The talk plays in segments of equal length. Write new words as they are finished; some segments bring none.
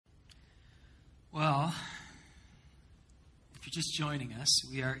Well, if you're just joining us,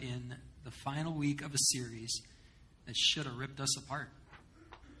 we are in the final week of a series that should have ripped us apart.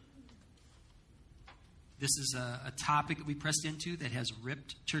 This is a topic that we pressed into that has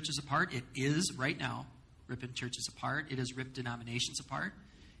ripped churches apart. It is right now ripping churches apart. It has ripped denominations apart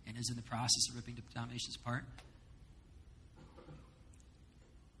and is in the process of ripping denominations apart.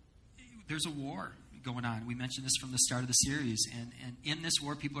 There's a war going on. We mentioned this from the start of the series. And in this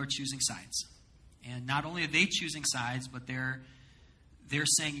war, people are choosing sides. And not only are they choosing sides, but they're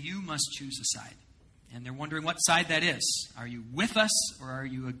saying you must choose a side. And they're wondering what side that is. Are you with us or are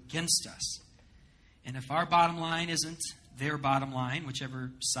you against us? And if our bottom line isn't their bottom line, whichever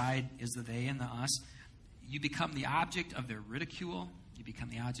side is the they and the us, you become the object of their ridicule. You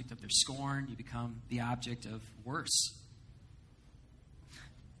become the object of their scorn. You become the object of worse.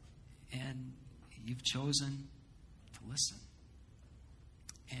 And you've chosen to listen.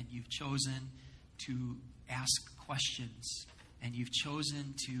 And you've chosen to ask questions. And you've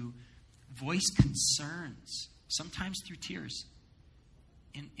chosen to voice concerns, sometimes through tears,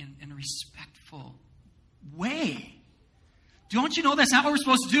 in a respectful way. Don't you know that's not what we're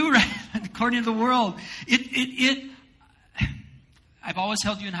supposed to do, right? According to the world. I've always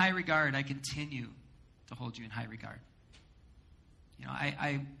held you in high regard. I continue to hold you in high regard. You know,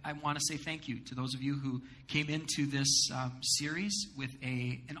 I want to say thank you to those of you who came into this series with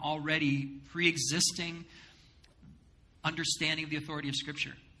an already pre-existing understanding of the authority of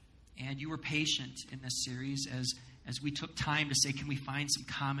Scripture. And you were patient in this series as we took time to say, can we find some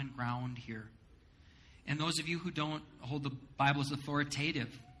common ground here? And those of you who don't hold the Bible as authoritative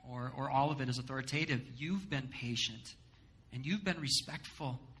or all of it as authoritative, you've been patient and you've been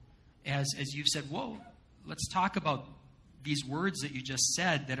respectful as you've said, whoa, let's talk about these words that you just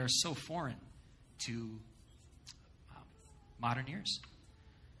said that are so foreign to modern ears.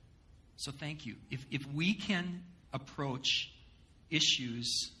 So thank you. If we can approach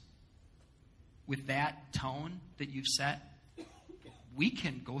issues with that tone that you've set, we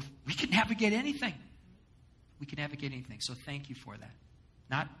can navigate anything. We can navigate anything. So thank you for that.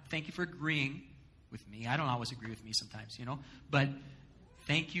 Not thank you for agreeing with me. I don't always agree with me sometimes, but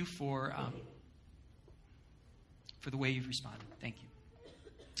thank you for the way you've responded. Thank you.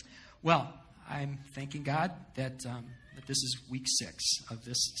 Well, I'm thanking God that this is week 6 of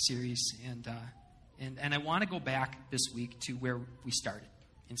this series, and I want to go back this week to where we started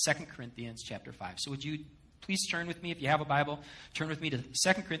in 2 Corinthians chapter 5. So would you please turn with me, if you have a Bible, turn with me to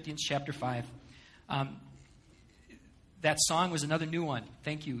 2 Corinthians chapter 5. That song was another new one.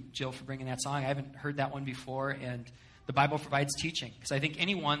 Thank you, Jill, for bringing that song. I haven't heard that one before, and the Bible provides teaching. Because I think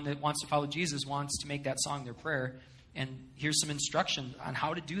anyone that wants to follow Jesus wants to make that song their prayer. And here's some instruction on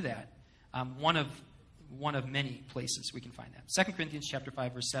how to do that. One of many places we can find that. 2 Corinthians chapter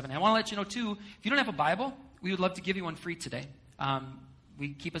 5, verse 7. I want to let you know, too, if you don't have a Bible, we would love to give you one free today. We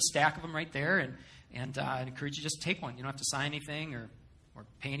keep a stack of them right there, and I'd encourage you just to take one. You don't have to sign anything or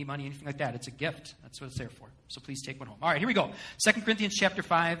pay any money, anything like that. It's a gift. That's what it's there for. So please take one home. All right, here we go. 2 Corinthians chapter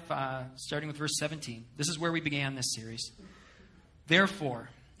 5, starting with verse 17. This is where we began this series. Therefore,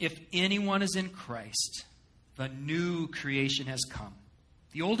 if anyone is in Christ, the new creation has come.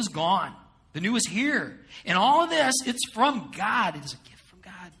 The old is gone. The new is here. And all of this, it's from God. It is a gift from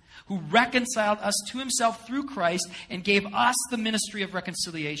God, who reconciled us to himself through Christ and gave us the ministry of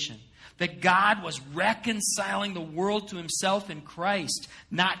reconciliation. That God was reconciling the world to himself in Christ,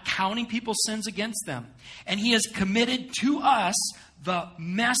 not counting people's sins against them. And he has committed to us the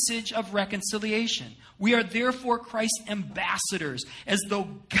message of reconciliation. We are therefore Christ's ambassadors, as though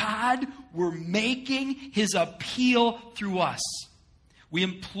God were making his appeal through us. We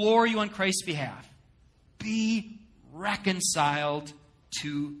implore you on Christ's behalf, be reconciled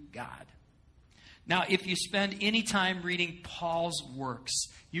to God. Now, if you spend any time reading Paul's works,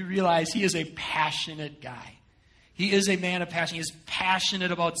 you realize he is a passionate guy. He is a man of passion. He is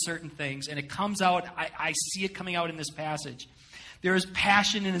passionate about certain things, and it comes out, I see it coming out in this passage. There is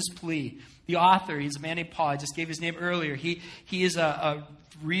passion in his plea. The author, he's a man named Paul. I just gave his name earlier. He is a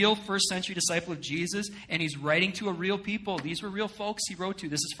real first century disciple of Jesus, and he's writing to a real people. These were real folks he wrote to.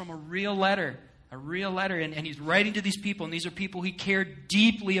 This is from a real letter, and he's writing to these people, and these are people he cared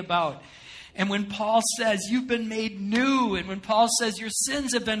deeply about. And when Paul says you've been made new, and when Paul says your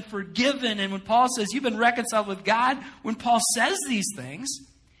sins have been forgiven, and when Paul says you've been reconciled with God, when Paul says these things,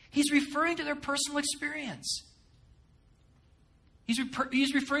 he's referring to their personal experience.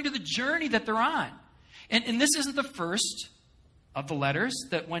 He's referring to the journey that they're on. And this isn't the first of the letters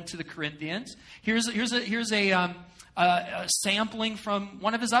that went to the Corinthians. Here's a sampling from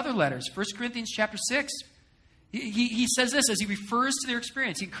one of his other letters, 1 Corinthians chapter 6. He says this as he refers to their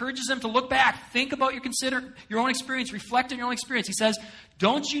experience. He encourages them to look back, think about your own experience, reflect on your own experience. He says,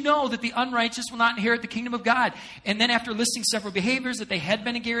 don't you know that the unrighteous will not inherit the kingdom of God? And then after listing several behaviors that they had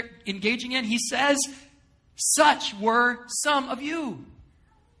been engaging in, he says, such were some of you.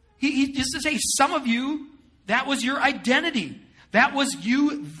 He just to say, some of you, that was your identity. That was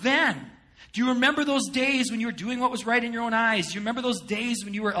you then. Do you remember those days when you were doing what was right in your own eyes? Do you remember those days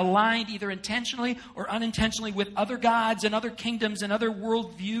when you were aligned either intentionally or unintentionally with other gods and other kingdoms and other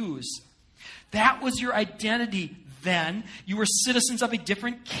worldviews? That was your identity then. You were citizens of a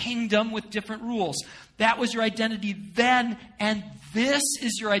different kingdom with different rules. That was your identity then, and this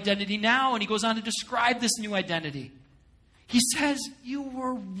is your identity now. And he goes on to describe this new identity. He says, you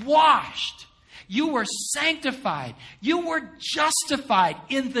were washed. You were sanctified. You were justified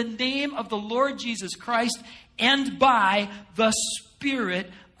in the name of the Lord Jesus Christ and by the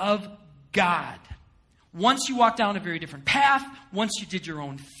Spirit of God. Once you walked down a very different path. Once you did your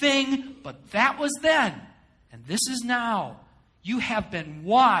own thing. But that was then. And this is now. You have been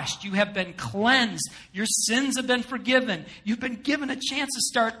washed. You have been cleansed. Your sins have been forgiven. You've been given a chance to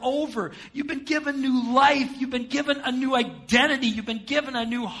start over. You've been given new life. You've been given a new identity. You've been given a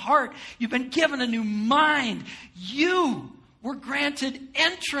new heart. You've been given a new mind. You were granted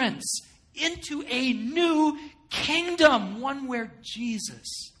entrance into a new kingdom, one where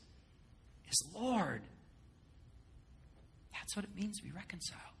Jesus is Lord. That's what it means to be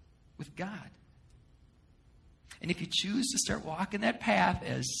reconciled with God. And if you choose to start walking that path,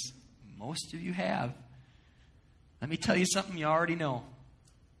 as most of you have, let me tell you something you already know.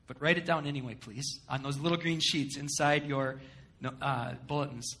 But write it down anyway, please, on those little green sheets inside your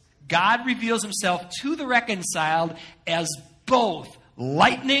bulletins. God reveals himself to the reconciled as both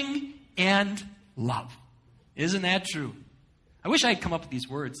lightning and love. Isn't that true? I wish I had come up with these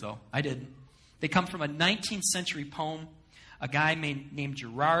words, though. I didn't. They come from a 19th century poem. A guy named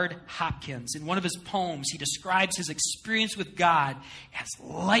Gerard Hopkins. In one of his poems, he describes his experience with God as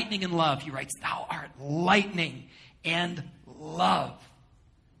lightning and love. He writes, thou art lightning and love.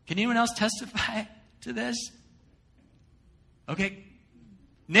 Can anyone else testify to this? Okay.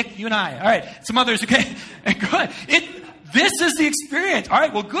 Nick, you and I. All right. Some others, okay? Good. This is the experience. All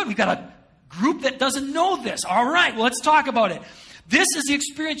right, well, good. We've got a group that doesn't know this. All right, well, let's talk about it. This is the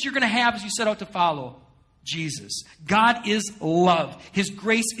experience you're going to have as you set out to follow Jesus. God is love. His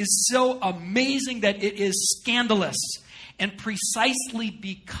grace is so amazing that it is scandalous. And precisely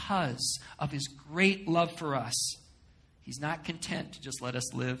because of his great love for us, he's not content to just let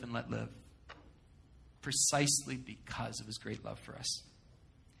us live and let live. Precisely because of his great love for us.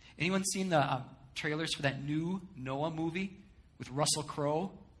 Anyone seen the trailers for that new Noah movie with Russell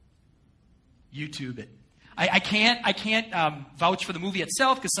Crowe? YouTube it. I can't vouch for the movie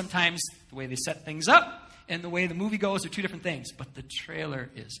itself because sometimes the way they set things up and the way the movie goes are two different things. But the trailer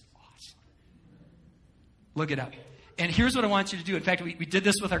is awesome. Look it up. And here's what I want you to do. In fact, we did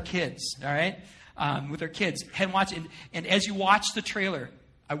this with our kids, all right? With our kids. And watch, and as you watch the trailer,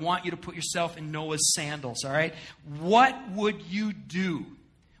 I want you to put yourself in Noah's sandals, all right? What would you do?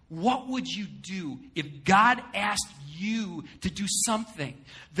 What would you do if God asked you to do something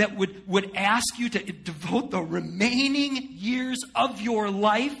that would ask you to devote the remaining years of your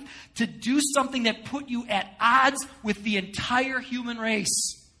life to do something that put you at odds with the entire human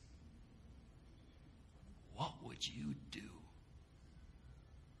race? What would you do?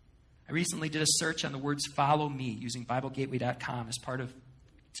 I recently did a search on the words follow me using BibleGateway.com as part of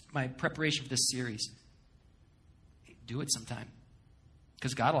my preparation for this series. Do it sometime.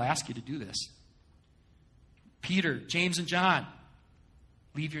 Because God will ask you to do this. Peter, James, and John,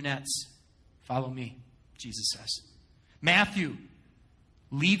 leave your nets. Follow me, Jesus says. Matthew,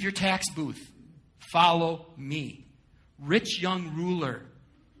 leave your tax booth. Follow me. Rich young ruler,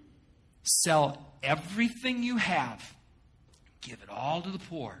 sell everything you have. Give it all to the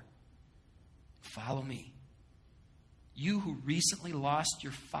poor. Follow me. You who recently lost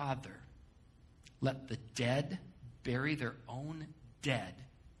your father, let the dead bury their own dead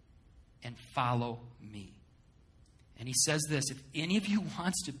and follow me. And he says this, if any of you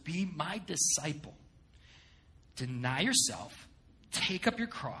wants to be my disciple, deny yourself, take up your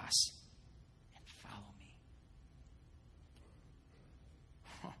cross, and follow me.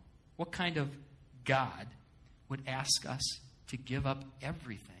 What kind of God would ask us to give up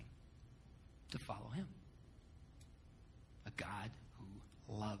everything to follow him? A God who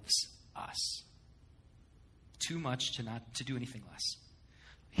loves us too much to not to do anything less.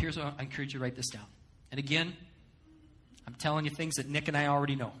 Here's what I encourage you to write this down. And again, I'm telling you things that Nick and I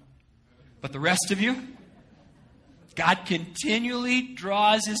already know. But the rest of you, God continually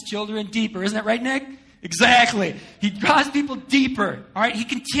draws his children deeper. Isn't that right, Nick? Exactly. He draws people deeper. All right? He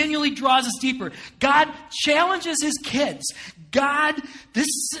continually draws us deeper. God challenges his kids. God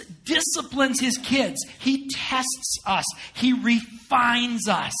disciplines his kids. He tests us. He refines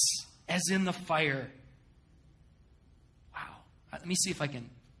us as in the fire. Wow. Let me see if I can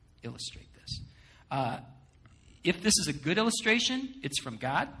illustrate this. If this is a good illustration, it's from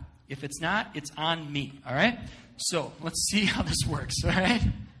God. If it's not, it's on me. All right? So let's see how this works. All right?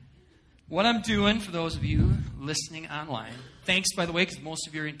 What I'm doing, for those of you listening online, thanks, by the way, because most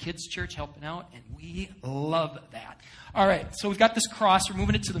of you are in kids' church helping out, and we love that. All right, so we've got this cross. We're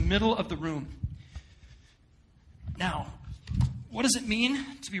moving it to the middle of the room. Now, what does it mean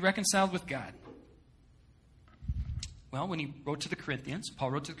to be reconciled with God? Well, when he wrote to the Corinthians,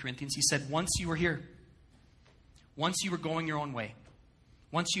 Paul wrote to the Corinthians, he said, once you were here, once you were going your own way,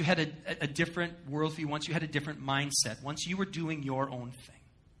 once you had a different worldview, once you had a different mindset, once you were doing your own thing.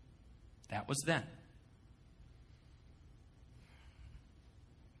 That was then.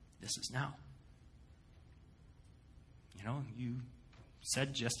 This is now. You know, you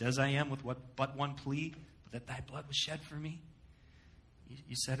said, just as I am with but one plea, that thy blood was shed for me.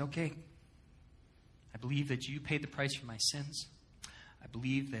 You said, okay, I believe that you paid the price for my sins. I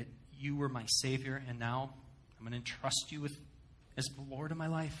believe that you were my Savior, and now I'm going to entrust you as the Lord of my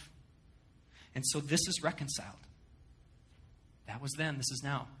life. And so this is reconciled. That was then, this is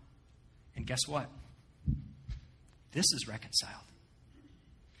now. And guess what? This is reconciled.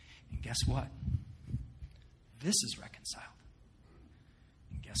 And guess what? This is reconciled.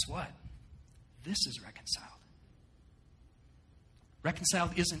 And guess what? This is reconciled.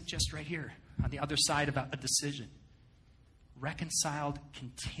 Reconciled isn't just right here on the other side of a decision. Reconciled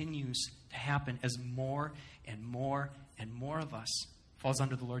continues to happen as more and more and more of us falls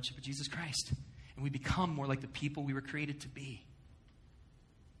under the lordship of Jesus Christ. And we become more like the people we were created to be.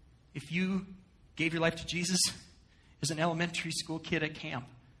 If you gave your life to Jesus as an elementary school kid at camp,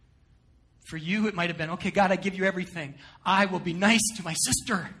 for you it might have been, okay, God, I give you everything. I will be nice to my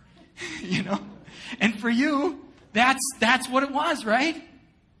sister, you know? And for you, that's what it was, right?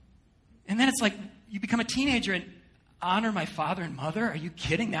 And then it's like you become a teenager and honor my father and mother. Are you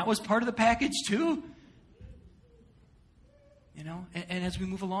kidding? That was part of the package too? You know, and as we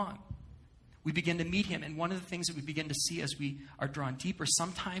move along, we begin to meet him. And one of the things that we begin to see as we are drawn deeper,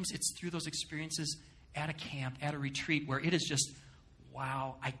 sometimes it's through those experiences at a camp, at a retreat, where it is just,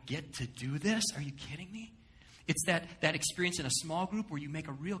 wow, I get to do this? Are you kidding me? It's that experience in a small group where you make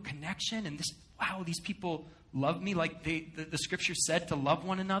a real connection and this, wow, these people love me like the scripture said to love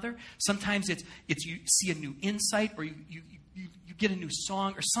one another. Sometimes it's you see a new insight, or you get a new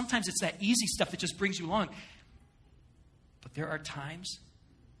song, or sometimes it's that easy stuff that just brings you along. But there are times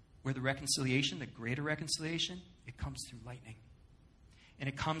where the reconciliation, the greater reconciliation, it comes through lightning. And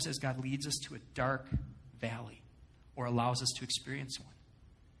it comes as God leads us to a dark valley or allows us to experience one.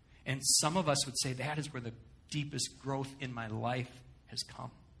 And some of us would say that is where the deepest growth in my life has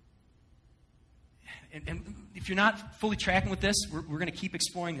come. And if you're not fully tracking with this, we're going to keep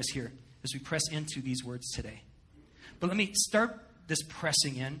exploring this here as we press into these words today. But let me start this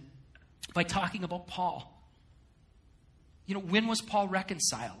pressing in by talking about Paul. You know, when was Paul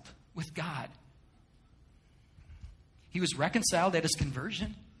reconciled with God? He was reconciled at his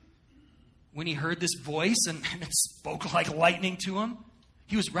conversion. When he heard this voice and it spoke like lightning to him.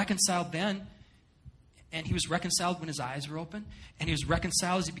 He was reconciled then. And he was reconciled when his eyes were open. And he was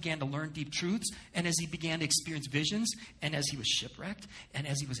reconciled as he began to learn deep truths. And as he began to experience visions. And as he was shipwrecked. And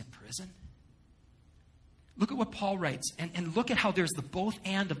as he was in prison. Look at what Paul writes. And look at how there's the both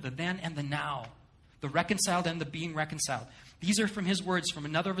and of the then and the now. The reconciled and the being reconciled. These are from his words from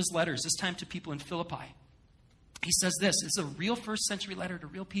another of his letters, this time to people in Philippi. He says this. It's a real first century letter to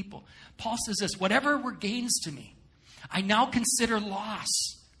real people. Paul says this, whatever were gains to me, I now consider loss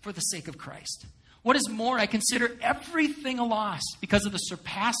for the sake of Christ. What is more, I consider everything a loss because of the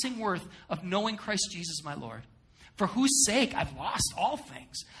surpassing worth of knowing Christ Jesus my Lord, for whose sake I've lost all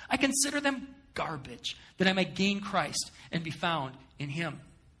things. I consider them garbage, that I may gain Christ and be found in him.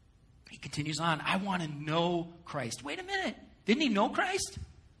 He continues on, I want to know Christ. Wait a minute. Didn't he know Christ?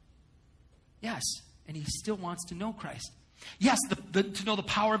 Yes. And he still wants to know Christ. Yes, to know the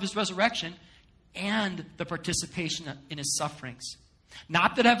power of his resurrection and the participation in his sufferings.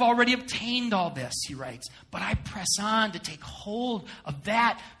 Not that I've already obtained all this, he writes, but I press on to take hold of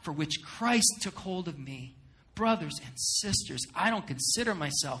that for which Christ took hold of me. Brothers and sisters, I don't consider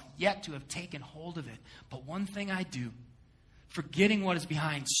myself yet to have taken hold of it. But one thing I do, forgetting what is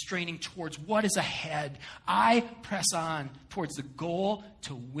behind, straining towards what is ahead, I press on towards the goal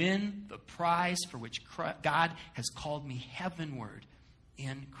to win the prize for which God has called me heavenward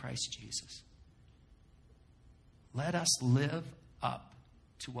in Christ Jesus. let us live up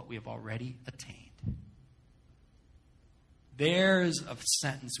to what we have already attained. There's a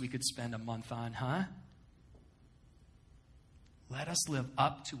sentence we could spend a month on, huh? Let us live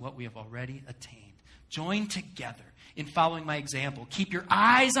up to what we have already attained. Join together in following my example. Keep your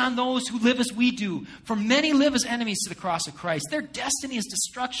eyes on those who live as we do. For many live as enemies to the cross of Christ. Their destiny is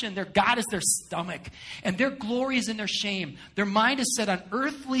destruction. Their God is their stomach. And their glory is in their shame. Their mind is set on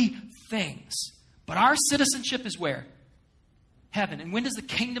earthly things. But our citizenship is where? Heaven. And when does the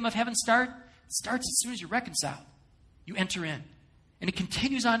kingdom of heaven start? It starts as soon as you're reconciled. You enter in. And it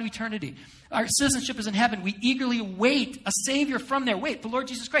continues on to eternity. Our citizenship is in heaven. We eagerly await a Savior from there. Wait, the Lord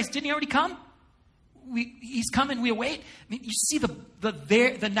Jesus Christ. Didn't He already come? He's coming. We await. I mean, you see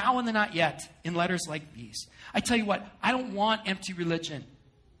the now and the not yet in letters like these. I tell you what, I don't want empty religion.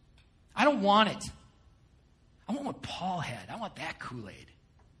 I don't want it. I want what Paul had. I want that Kool-Aid.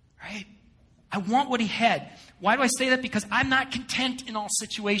 Right? I want what he had. Why do I say that? Because I'm not content in all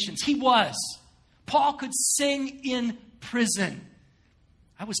situations. He was. Paul could sing in prison.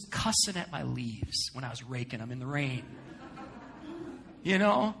 I was cussing at my leaves when I was raking them in the rain. You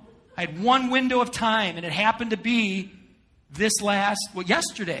know? I had one window of time, and it happened to be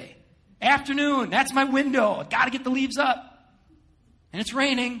yesterday afternoon. That's my window. I got to get the leaves up. And it's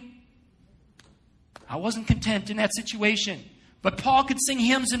raining. I wasn't content in that situation. But Paul could sing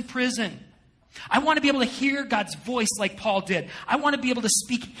hymns in prison. I want to be able to hear God's voice like Paul did. I want to be able to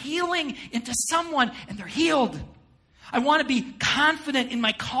speak healing into someone, and they're healed. I want to be confident in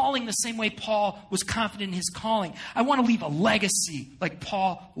my calling the same way Paul was confident in his calling. I want to leave a legacy like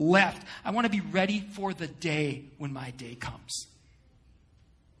Paul left. I want to be ready for the day when my day comes.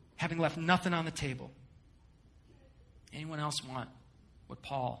 Having left nothing on the table. Anyone else want what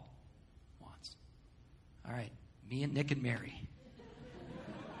Paul wants? All right, me and Nick and Mary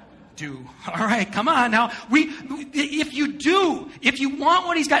do. All right, come on now. If you want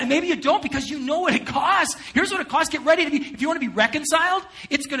what he's got, and maybe you don't because you know what it costs. Here's what it costs. Get ready to be, if you want to be reconciled,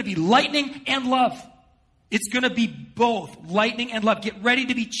 it's going to be lightning and love. It's going to be both lightning and love. Get ready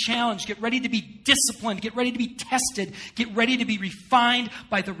to be challenged. Get ready to be disciplined. Get ready to be tested. Get ready to be refined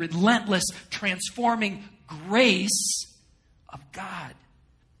by the relentless, transforming grace of God.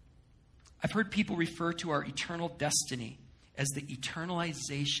 I've heard people refer to our eternal destiny as the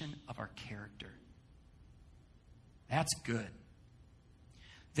eternalization of our character. That's good.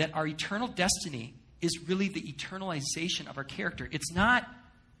 That our eternal destiny is really the eternalization of our character. It's not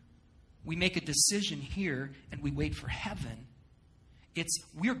we make a decision here and we wait for heaven. It's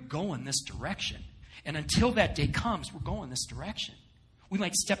we're going this direction. And until that day comes, we're going this direction. We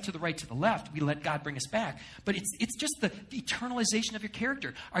might step to the right, to the left. We let God bring us back. But it's just the eternalization of your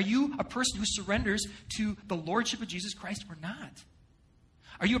character. Are you a person who surrenders to the lordship of Jesus Christ or not?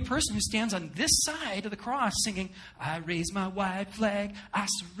 Are you a person who stands on this side of the cross singing, I raise my white flag, I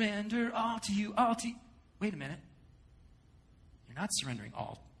surrender all to you, all to you. Wait a minute. You're not surrendering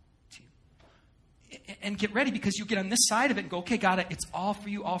all to you. And get ready because you get on this side of it and go, okay, God, it's all for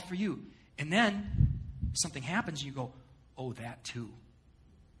you, all for you. And then something happens and you go, oh, that too.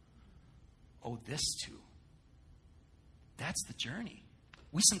 Oh, this too. That's the journey.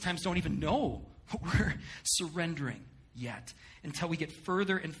 We sometimes don't even know what we're surrendering yet until we get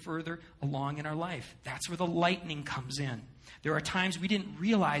further and further along in our life. That's where the lightning comes in. There are times we didn't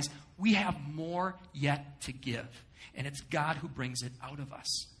realize we have more yet to give. And it's God who brings it out of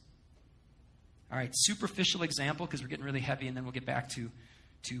us. All right, superficial example, because we're getting really heavy, and then we'll get back to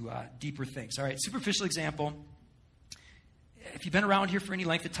deeper things. All right, superficial example. If you've been around here for any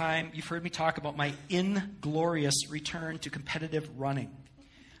length of time, you've heard me talk about my inglorious return to competitive running.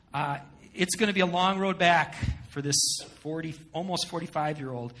 It's going to be a long road back for this almost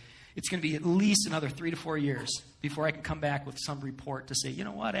 45-year-old. It's going to be at least another 3 to 4 years before I can come back with some report to say, you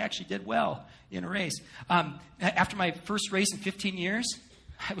know what, I actually did well in a race. After my first race in 15 years,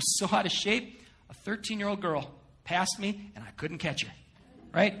 I was so out of shape, a 13-year-old girl passed me, and I couldn't catch her.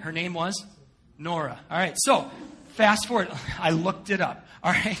 Right? Her name was Nora. All right, so fast forward. I looked it up.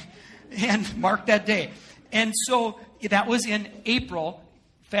 All right, and marked that day. And so that was in April.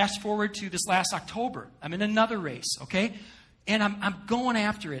 Fast forward to this last October. I'm in another race, okay? And I'm going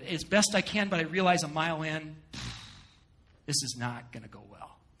after it as best I can, but I realize a mile in, this is not going to go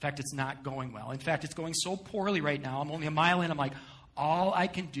well. In fact, it's not going well. In fact, it's going so poorly right now. I'm only a mile in. I'm like, all I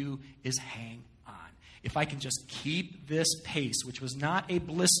can do is hang on. If I can just keep this pace, which was not a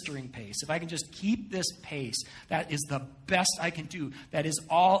blistering pace, if I can just keep this pace, that is the best I can do. That is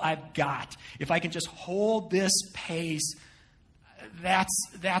all I've got. If I can just hold this pace,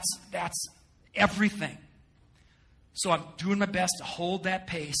 that's everything. So I'm doing my best to hold that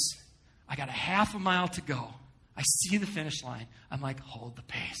pace. I got a half a mile to go. I see the finish line. I'm like, hold the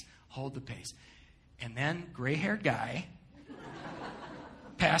pace, hold the pace. And then gray-haired guy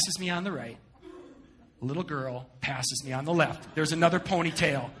passes me on the right. Little girl passes me on the left. There's another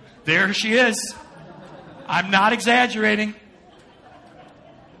ponytail. There she is. I'm not exaggerating.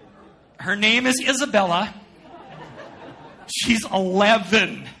 Her name is Isabella. She's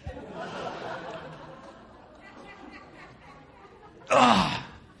 11. Ugh.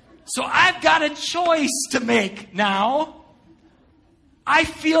 So I've got a choice to make now. I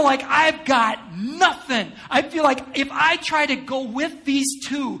feel like I've got nothing. I feel like if I try to go with these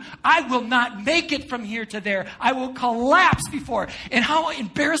two, I will not make it from here to there. I will collapse before. And how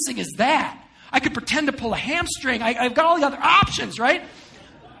embarrassing is that? I could pretend to pull a hamstring. I've got all the other options, right?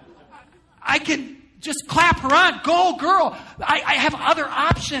 I can just clap her on. Go, girl. I have other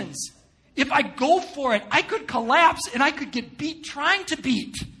options. If I go for it, I could collapse and I could get beat trying to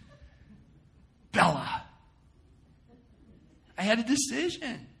beat Bella. I had a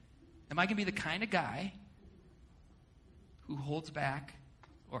decision. Am I going to be the kind of guy who holds back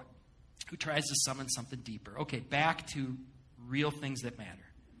or who tries to summon something deeper? Okay, back to real things that matter.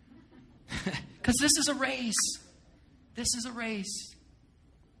 Because this is a race. This is a race.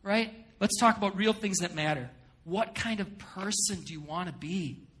 Right? Let's talk about real things that matter. What kind of person do you want to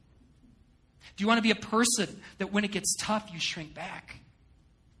be? Do you want to be a person that when it gets tough, you shrink back?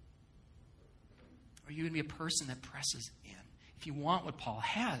 Or are you going to be a person that presses in? If you want what Paul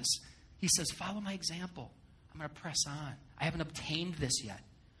has, he says, follow my example. I'm going to press on. I haven't obtained this yet.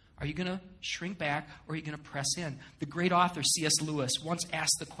 Are you going to shrink back or are you going to press in? The great author C.S. Lewis once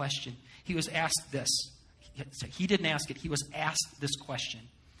asked the question. He was asked this. He didn't ask it. He was asked this question.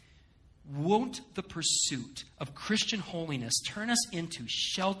 Won't the pursuit of Christian holiness turn us into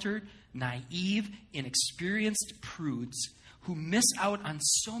sheltered, naive, inexperienced prudes who miss out on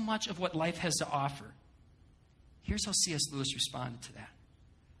so much of what life has to offer? Here's how C.S. Lewis responded to that.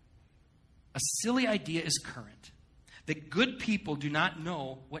 A silly idea is current, that good people do not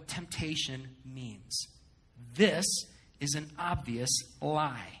know what temptation means. This is an obvious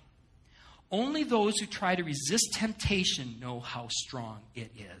lie. Only those who try to resist temptation know how strong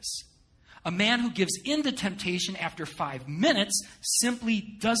it is. A man who gives in to temptation after 5 minutes simply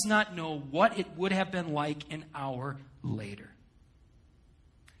does not know what it would have been like an hour later.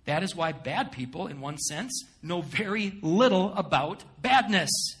 That is why bad people, in one sense, know very little about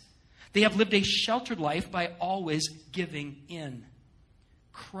badness. They have lived a sheltered life by always giving in.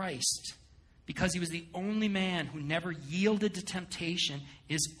 Christ, because he was the only man who never yielded to temptation,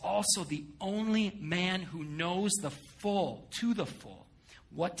 is also the only man who knows to the full,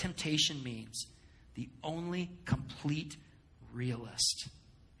 what temptation means. The only complete realist.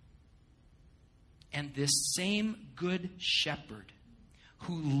 And this same good shepherd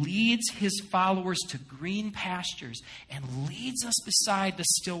who leads his followers to green pastures and leads us beside the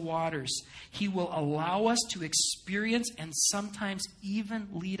still waters, he will allow us to experience and sometimes even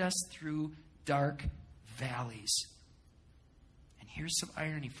lead us through dark valleys. And here's some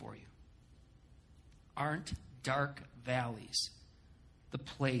irony for you. Aren't dark valleys the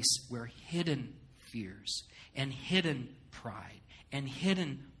place where hidden fears and hidden pride and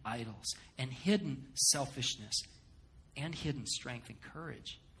hidden idols and hidden selfishness and hidden strength and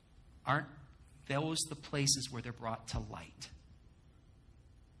courage, aren't those the places where they're brought to light?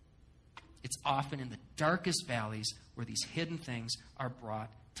 It's often in the darkest valleys where these hidden things are brought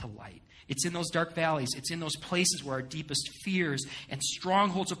to light. It's in those dark valleys. It's in those places where our deepest fears and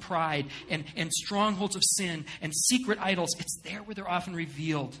strongholds of pride and strongholds of sin and secret idols, it's there where they're often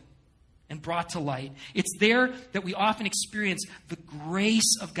revealed and brought to light. It's there that we often experience the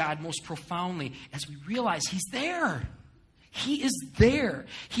grace of God most profoundly as we realize he's there. He is there.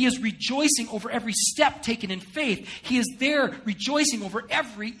 He is rejoicing over every step taken in faith. He is there rejoicing over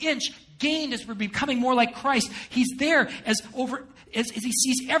every inch gained as we're becoming more like Christ. He's there as he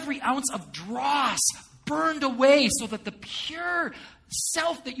sees every ounce of dross burned away so that the pure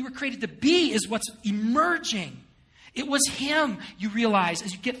self that you were created to be is what's emerging. It was him, you realize,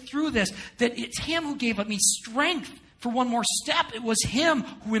 as you get through this, that it's him who gave me strength for one more step. It was him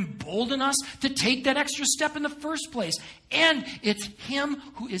who emboldened us to take that extra step in the first place. And it's him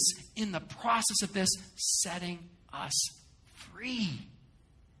who is in the process of this setting us free.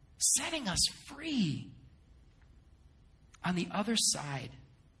 Setting us free. On the other side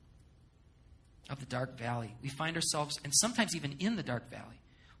of the dark valley, we find ourselves, and sometimes even in the dark valley,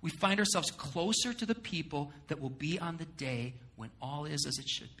 we find ourselves closer to the people that will be on the day when all is as it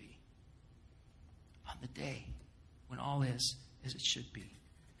should be. On the day when all is as it should be.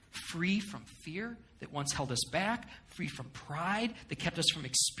 free from fear that once held us back, free from pride that kept us from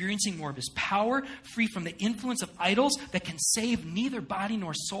experiencing more of his power, free from the influence of idols that can save neither body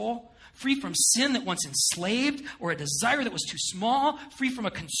nor soul, free from sin that once enslaved or a desire that was too small, free from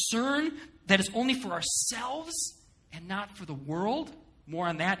a concern that is only for ourselves and not for the world. More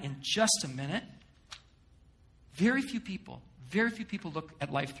on that in just a minute. Very few people look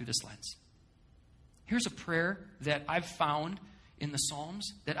at life through this lens. Here's a prayer that I've found in the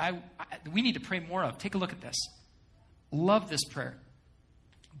Psalms that we need to pray more of. Take a look at this. Love this prayer.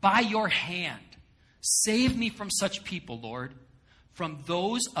 By your hand, save me from such people, Lord, from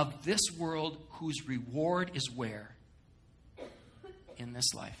those of this world whose reward is where? In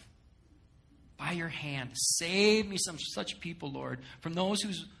this life. By your hand, save me from such people, Lord, from those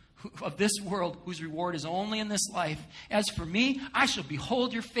of this world whose reward is only in this life. As for me, I shall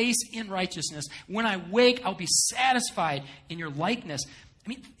behold your face in righteousness. When I wake, I'll be satisfied in your likeness. I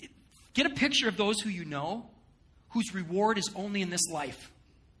mean, get a picture of those who you know, whose reward is only in this life.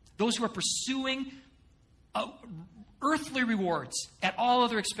 Those who are pursuing earthly rewards at all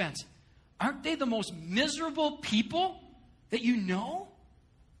other expense. Aren't they the most miserable people that you know?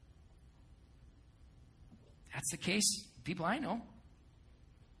 That's the case, people I know.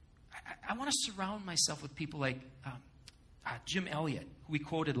 I want to surround myself with people like Jim Elliot, who we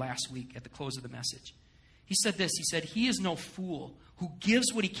quoted last week at the close of the message. He said this, he said, he is no fool who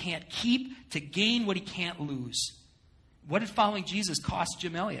gives what he can't keep to gain what he can't lose. What did following Jesus cost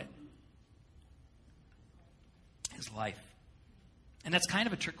Jim Elliot? His life. And that's kind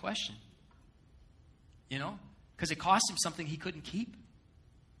of a trick question. You know? Because it cost him something he couldn't keep.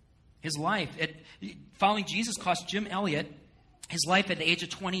 His life. Following Jesus cost Jim Elliot his life at the age of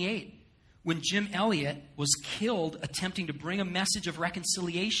 28. When Jim Elliot was killed attempting to bring a message of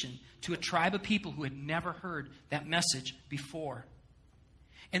reconciliation to a tribe of people who had never heard that message before.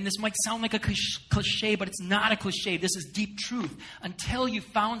 And this might sound like a cliche, but it's not a cliche. This is deep truth. Until you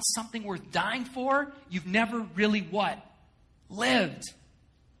found something worth dying for, you've never really what? Lived.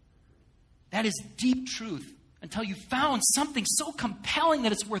 That is deep truth. Until you found something so compelling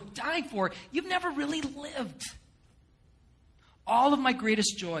that it's worth dying for, you've never really lived. All of my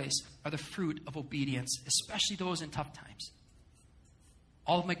greatest joys are the fruit of obedience, especially those in tough times.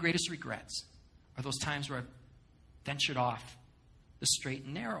 All of my greatest regrets are those times where I've ventured off the straight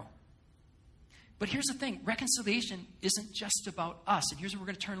and narrow. But here's the thing. Reconciliation isn't just about us. And here's where we're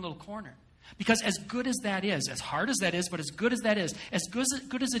going to turn a little corner. Because as good as that is, as hard as that is, but as good as that is, as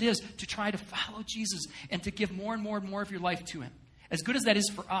good as it is to try to follow Jesus and to give more and more and more of your life to him, as good as that is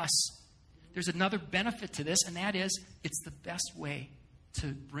for us, there's another benefit to this, and that is it's the best way to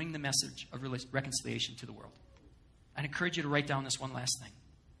bring the message of reconciliation to the world. I'd encourage you to write down this one last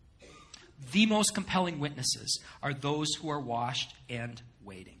thing. The most compelling witnesses are those who are washed and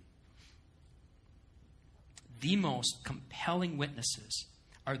waiting. The most compelling witnesses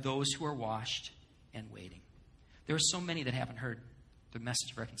are those who are washed and waiting. There are so many that haven't heard the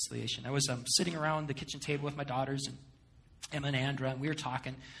message of reconciliation. I was sitting around the kitchen table with my daughters, and Emma and Andra, and we were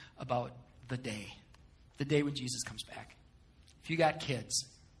talking about the day when Jesus comes back. If you got kids,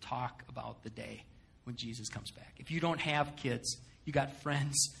 talk about the day when Jesus comes back. If you don't have kids, you got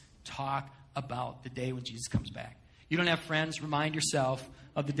friends, talk about the day when Jesus comes back. You don't have friends, remind yourself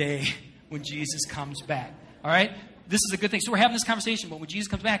of the day when Jesus comes back. All right? This is a good thing. So we're having this conversation, but when Jesus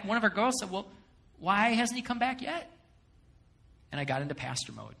comes back, one of our girls said, well, why hasn't he come back yet? And I got into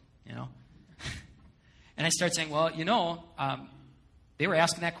pastor mode, you know. And I started saying, well, you know, they were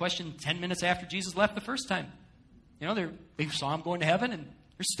asking that question 10 minutes after Jesus left the first time. You know, they saw him going to heaven, and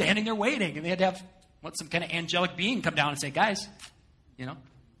they're standing there waiting. And they had to have some kind of angelic being come down and say, guys, you know,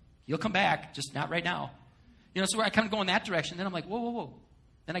 you'll come back, just not right now. You know, so I kind of go in that direction. Then I'm like, whoa.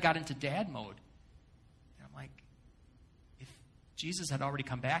 Then I got into dad mode. And I'm like, if Jesus had already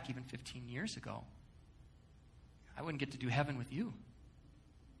come back even 15 years ago, I wouldn't get to do heaven with you.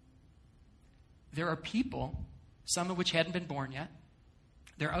 There are people, some of which hadn't been born yet.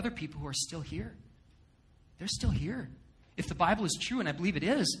 There are other people who are still here. They're still here. If the Bible is true, and I believe it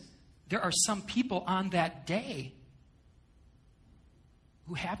is, there are some people on that day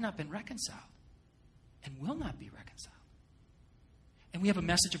who have not been reconciled and will not be reconciled. And we have a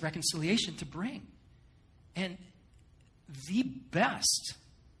message of reconciliation to bring. And the best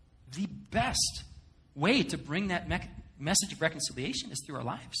way to bring that message of reconciliation is through our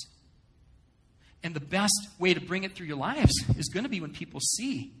lives. And the best way to bring it through your lives is going to be when people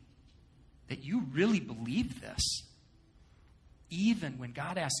see that you really believe this, even when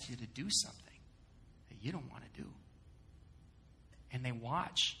God asks you to do something that you don't want to do. And they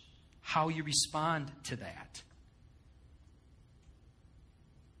watch how you respond to that.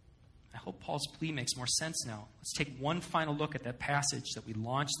 I hope Paul's plea makes more sense now. Let's take one final look at that passage that we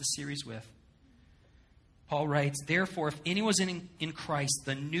launched the series with. Paul writes, therefore, if anyone's in Christ,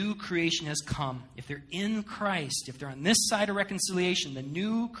 the new creation has come. If they're in Christ, if they're on this side of reconciliation, the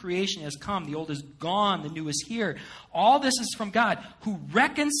new creation has come. The old is gone, the new is here. All this is from God, who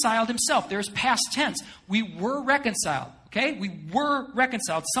reconciled himself. There's past tense. We were reconciled, okay? We were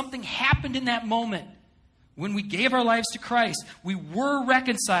reconciled. Something happened in that moment. When we gave our lives to Christ, we were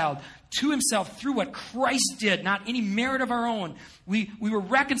reconciled to himself through what Christ did, not any merit of our own. We were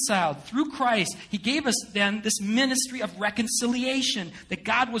reconciled through Christ. He gave us then this ministry of reconciliation, that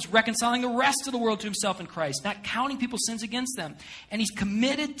God was reconciling the rest of the world to himself in Christ, not counting people's sins against them. And he's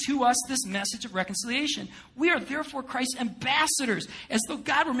committed to us this message of reconciliation. We are therefore Christ's ambassadors, as though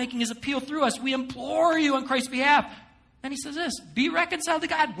God were making his appeal through us. We implore you on Christ's behalf. Then he says this, be reconciled to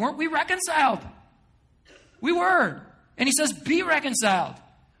God. Weren't we reconciled? We were. And he says, be reconciled.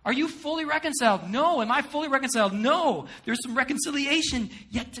 Are you fully reconciled? No. Am I fully reconciled? No. There's some reconciliation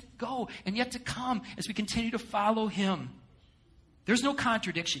yet to go and yet to come as we continue to follow him. There's no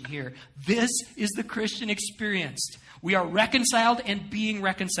contradiction here. This is the Christian experience. We are reconciled and being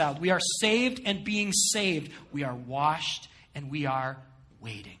reconciled. We are saved and being saved. We are washed and we are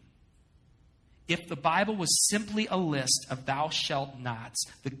waiting. If the Bible was simply a list of thou shalt nots,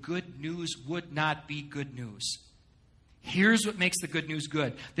 the good news would not be good news. Here's what makes the good news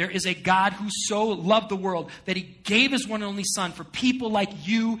good. There is a God who so loved the world that he gave his one and only Son for people like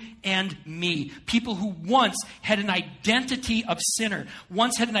you and me. People who once had an identity of sinner,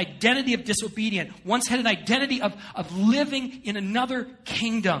 once had an identity of disobedient, once had an identity of living in another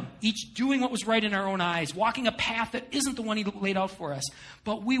kingdom, each doing what was right in our own eyes, walking a path that isn't the one he laid out for us.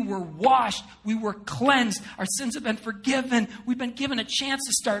 But we were washed. We were cleansed. Our sins have been forgiven. We've been given a chance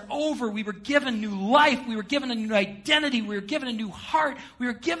to start over. We were given new life. We were given a new identity. We were given a new heart. We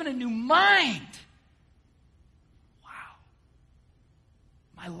were given a new mind. Wow.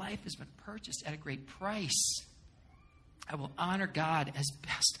 My life has been purchased at a great price. I will honor God as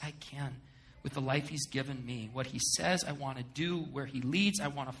best I can with the life he's given me. What he says I want to do, where he leads I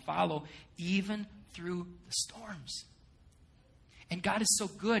want to follow, even through the storms. And God is so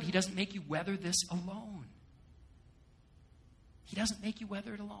good, he doesn't make you weather this alone. He doesn't make you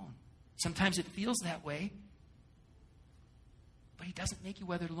weather it alone. Sometimes it feels that way. But he doesn't make you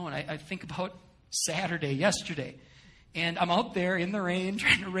weather it alone. I think about yesterday. And I'm out there in the rain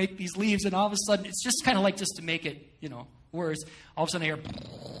trying to rake these leaves. And all of a sudden, it's just kind of like, just to make it, worse. All of a sudden I hear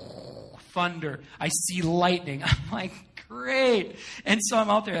thunder. I see lightning. I'm like, great. And so I'm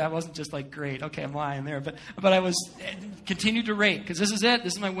out there. I wasn't just like, great. Okay, I'm lying there. But I was continued to rake because this is it.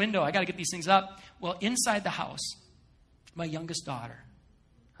 This is my window. I got to get these things up. Well, inside the house, my youngest daughter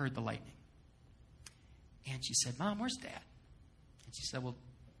heard the lightning. And she said, Mom, where's Dad? And she said, well,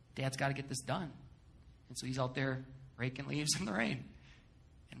 Dad's got to get this done. And so he's out there raking leaves in the rain.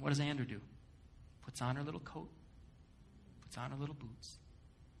 And what does Andrew do? Puts on her little coat, puts on her little boots,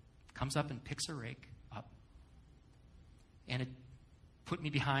 comes up and picks her rake up. And it put me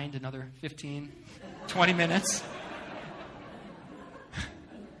behind another 15, 20 minutes.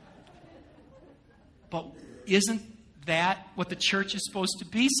 But isn't that what the church is supposed to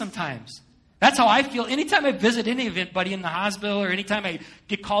be sometimes? That's how I feel. Anytime I visit anybody in the hospital or anytime I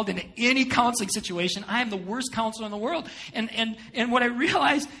get called into any counseling situation, I am the worst counselor in the world. And what I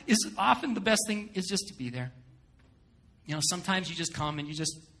realize is often the best thing is just to be there. Sometimes you just come and you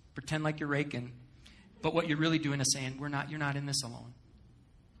just pretend like you're raking. But what you're really doing is saying, you're not in this alone.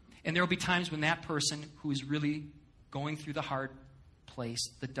 And there will be times when that person who is really going through the hard place,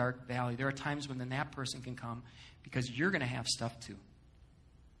 the dark valley, there are times when then that person can come because you're going to have stuff too.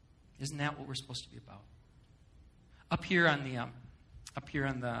 Isn't that what we're supposed to be about? Up here on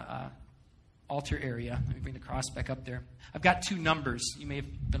the altar area, let me bring the cross back up there. I've got two numbers. You may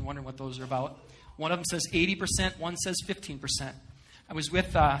have been wondering what those are about. One of them says 80%, one says 15%. I was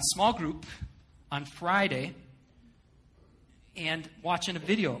with a small group on Friday and watching a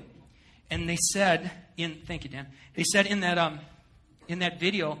video, and they said thank you, Dan. They said in that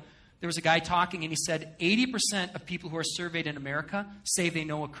video, there was a guy talking, and he said 80% of people who are surveyed in America say they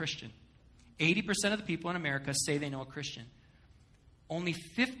know a Christian. 80% of the people in America say they know a Christian. Only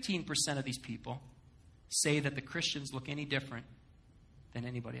 15% of these people say that the Christians look any different than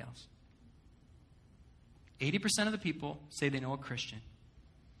anybody else. 80% of the people say they know a Christian.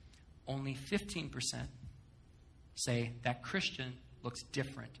 Only 15% say that Christian looks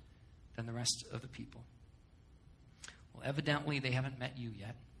different than the rest of the people. Well, evidently, they haven't met you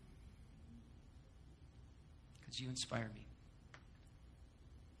yet. Because you inspire me.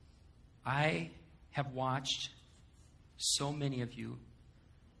 I have watched so many of you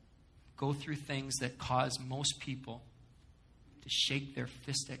go through things that cause most people to shake their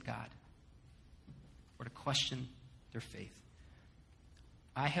fist at God or to question their faith.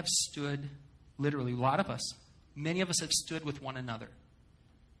 I have stood, literally, a lot of us, many of us have stood with one another.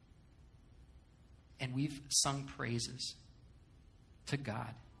 And we've sung praises to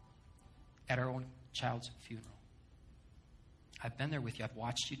God at our own child's funeral. I've been there with you. I've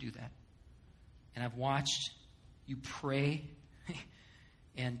watched you do that. And I've watched you pray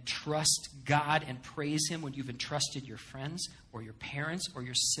and trust God and praise Him when you've entrusted your friends or your parents or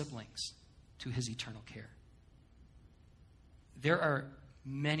your siblings to His eternal care. There are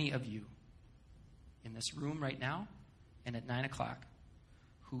many of you in this room right now and at 9 o'clock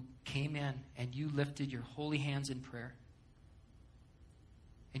who came in and you lifted your holy hands in prayer.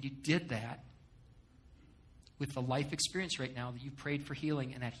 And you did that with the life experience right now that you prayed for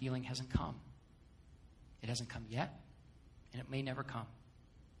healing, and that healing hasn't come. It hasn't come yet, and it may never come.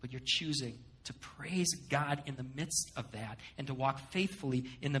 But you're choosing to praise God in the midst of that and to walk faithfully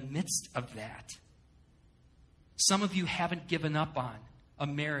in the midst of that. Some of you haven't given up on a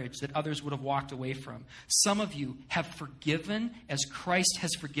marriage that others would have walked away from. Some of you have forgiven as Christ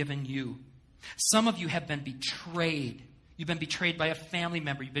has forgiven you. Some of you have been betrayed. You've been betrayed by a family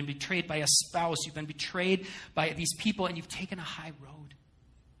member. You've been betrayed by a spouse. You've been betrayed by these people, and you've taken a high road.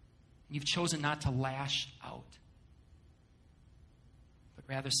 And you've chosen not to lash out, but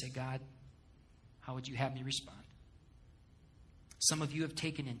rather say, God, how would you have me respond? Some of you have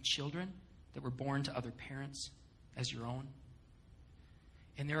taken in children that were born to other parents as your own.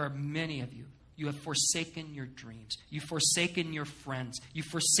 And there are many of you. You have forsaken your dreams. You've forsaken your friends. You've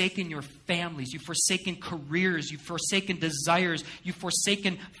forsaken your families. You've forsaken careers. You've forsaken desires. You've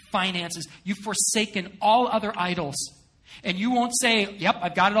forsaken finances. You've forsaken all other idols. And you won't say, yep,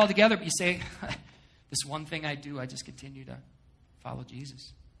 I've got it all together. But you say, this one thing I do, I just continue to follow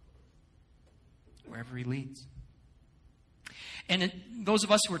Jesus wherever He leads. And those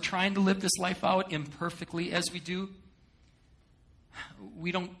of us who are trying to live this life out imperfectly as we do,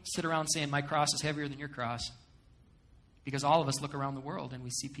 we don't sit around saying, my cross is heavier than your cross. Because all of us look around the world and we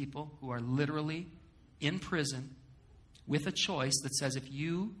see people who are literally in prison with a choice that says, if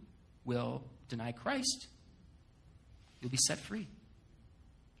you will deny Christ, you'll be set free.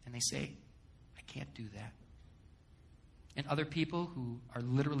 And they say, I can't do that. And other people who are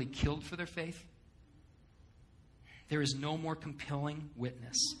literally killed for their faith, there is no more compelling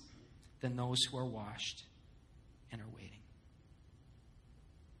witness than those who are washed and are waiting.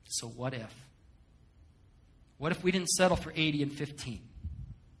 So what if? What if we didn't settle for 80 and 15?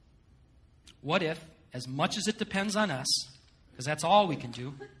 What if, as much as it depends on us, because that's all we can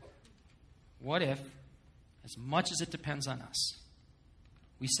do, what if, as much as it depends on us,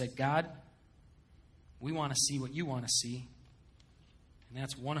 we said, God, we want to see what you want to see, and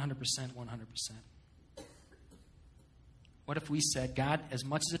that's 100%, 100%. What if we said, God, as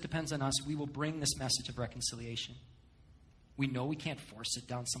much as it depends on us, we will bring this message of reconciliation. We know we can't force it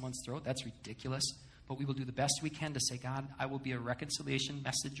down someone's throat. That's ridiculous. But we will do the best we can to say, God, I will be a reconciliation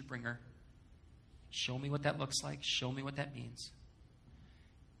message bringer. Show me what that looks like. Show me what that means.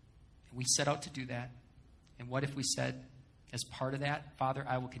 And we set out to do that. And what if we said, as part of that, Father,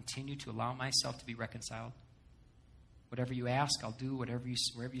 I will continue to allow myself to be reconciled. Whatever you ask, I'll do. Wherever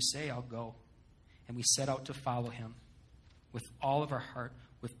you say, I'll go. And we set out to follow Him with all of our heart,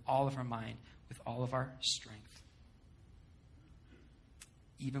 with all of our mind, with all of our strength.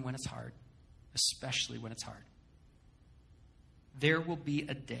 Even when it's hard, especially when it's hard. There will be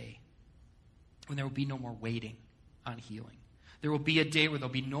a day when there will be no more waiting on healing. There will be a day where there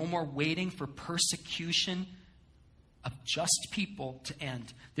will be no more waiting for persecution of just people to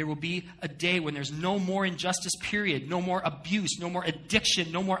end. There will be a day when there's no more injustice, period. No more abuse, no more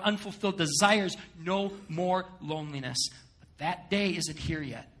addiction, no more unfulfilled desires, no more loneliness. But that day isn't here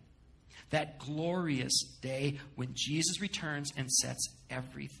yet. That glorious day when Jesus returns and sets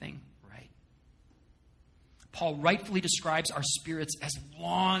everything right. Paul rightfully describes our spirits as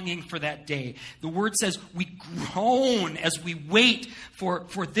longing for that day. The word says we groan as we wait for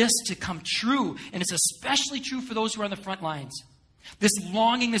this to come true. And it's especially true for those who are on the front lines. This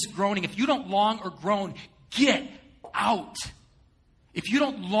longing, this groaning. If you don't long or groan, get out. If you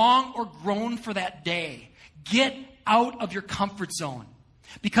don't long or groan for that day, get out of your comfort zone.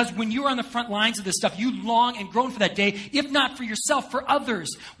 Because when you're on the front lines of this stuff, you long and groan for that day, if not for yourself, for others.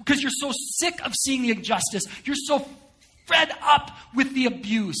 Because you're so sick of seeing the injustice. You're so fed up with the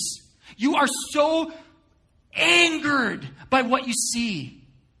abuse. You are so angered by what you see.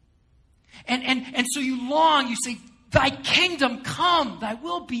 And so you long, you say, thy kingdom come, thy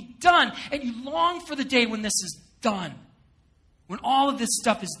will be done. And you long for the day when this is done. When all of this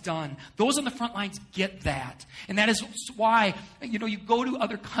stuff is done, those on the front lines get that. And that is why, you go to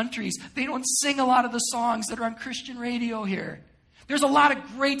other countries, they don't sing a lot of the songs that are on Christian radio here. There's a lot of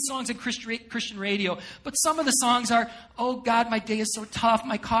great songs on Christian radio, but some of the songs are, oh God, my day is so tough,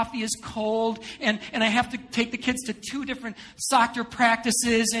 my coffee is cold, and I have to take the kids to 2 different soccer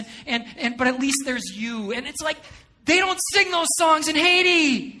practices, but at least there's you. And it's like, they don't sing those songs in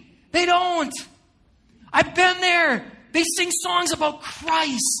Haiti. They don't. I've been there. They sing songs about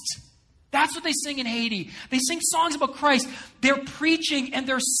Christ. That's what they sing in Haiti. They sing songs about Christ. They're preaching and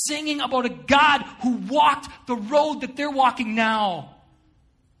they're singing about a God who walked the road that they're walking now.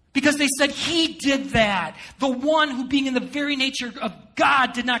 Because they said He did that. The one who, being in the very nature of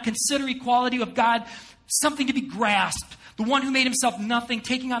God, did not consider equality of God something to be grasped. The one who made Himself nothing,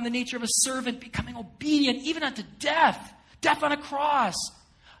 taking on the nature of a servant, becoming obedient even unto death. Death on a cross.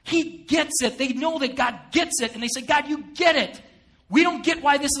 He gets it. They know that God gets it. And they say, God, you get it. We don't get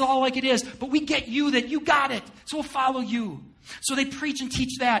why this is all like it is, but we get you, that you got it. So we'll follow you. So they preach and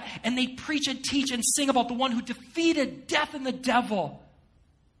teach that. And they preach and teach and sing about the one who defeated death and the devil.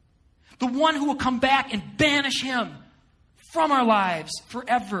 The one who will come back and banish him from our lives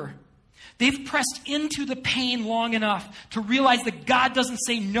forever. They've pressed into the pain long enough to realize that God doesn't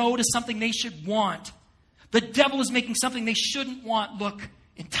say no to something they should want. The devil is making something they shouldn't want look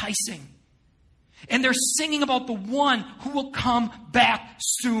enticing. And they're singing about the one who will come back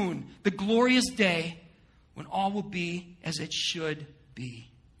soon. The glorious day when all will be as it should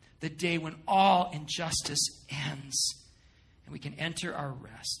be. The day when all injustice ends and we can enter our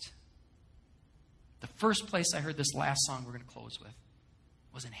rest. The first place I heard this last song we're going to close with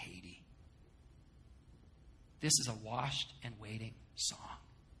was in Haiti. This is a washed and waiting song.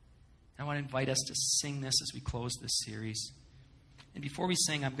 I want to invite us to sing this as we close this series. And before we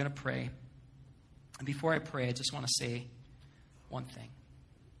sing, I'm going to pray. And before I pray, I just want to say one thing.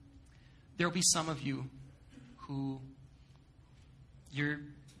 There will be some of you who you're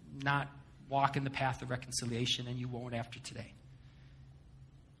not walking the path of reconciliation, and you won't after today.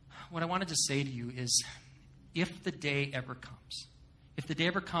 What I wanted to say to you is, if the day ever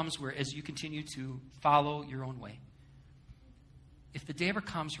comes where as you continue to follow your own way, if the day ever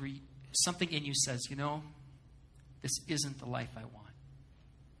comes where something in you says, this isn't the life I want,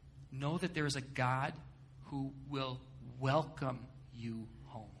 know that there is a God who will welcome you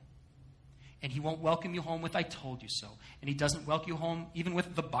home. And He won't welcome you home with "I told you so." And He doesn't welcome you home even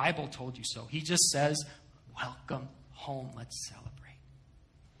with "the Bible told you so." He just says, welcome home. Let's celebrate.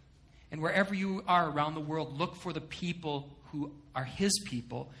 And wherever you are around the world, look for the people who are His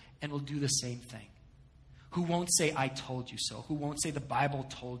people and will do the same thing. Who won't say "I told you so." Who won't say "the Bible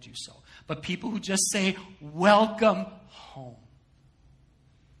told you so." But people who just say, welcome home.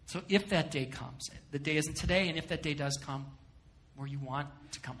 So if that day comes, the day isn't today, and if that day does come where you want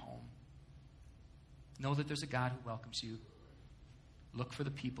to come home, know that there's a God who welcomes you. Look for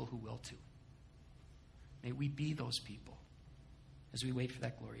the people who will too. May we be those people as we wait for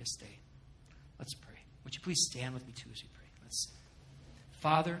that glorious day. Let's pray. Would you please stand with me too as we pray? Let's sing.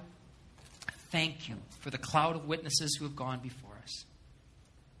 Father, thank you for the cloud of witnesses who have gone before us.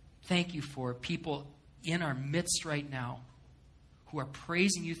 Thank you for people in our midst right now who are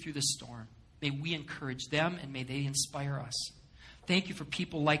praising you through the storm. May we encourage them and may they inspire us. Thank you for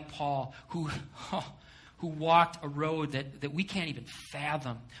people like Paul who walked a road that we can't even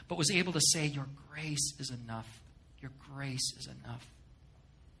fathom, but was able to say, your grace is enough. Your grace is enough.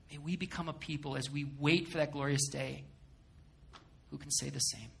 May we become a people as we wait for that glorious day who can say the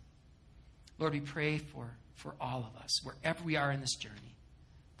same. Lord, we pray for all of us, wherever we are in this journey,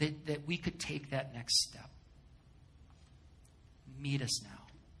 that we could take that next step. Meet us now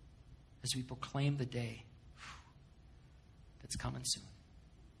as we proclaim the day that's coming soon.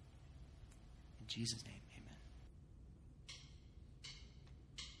 In Jesus' name.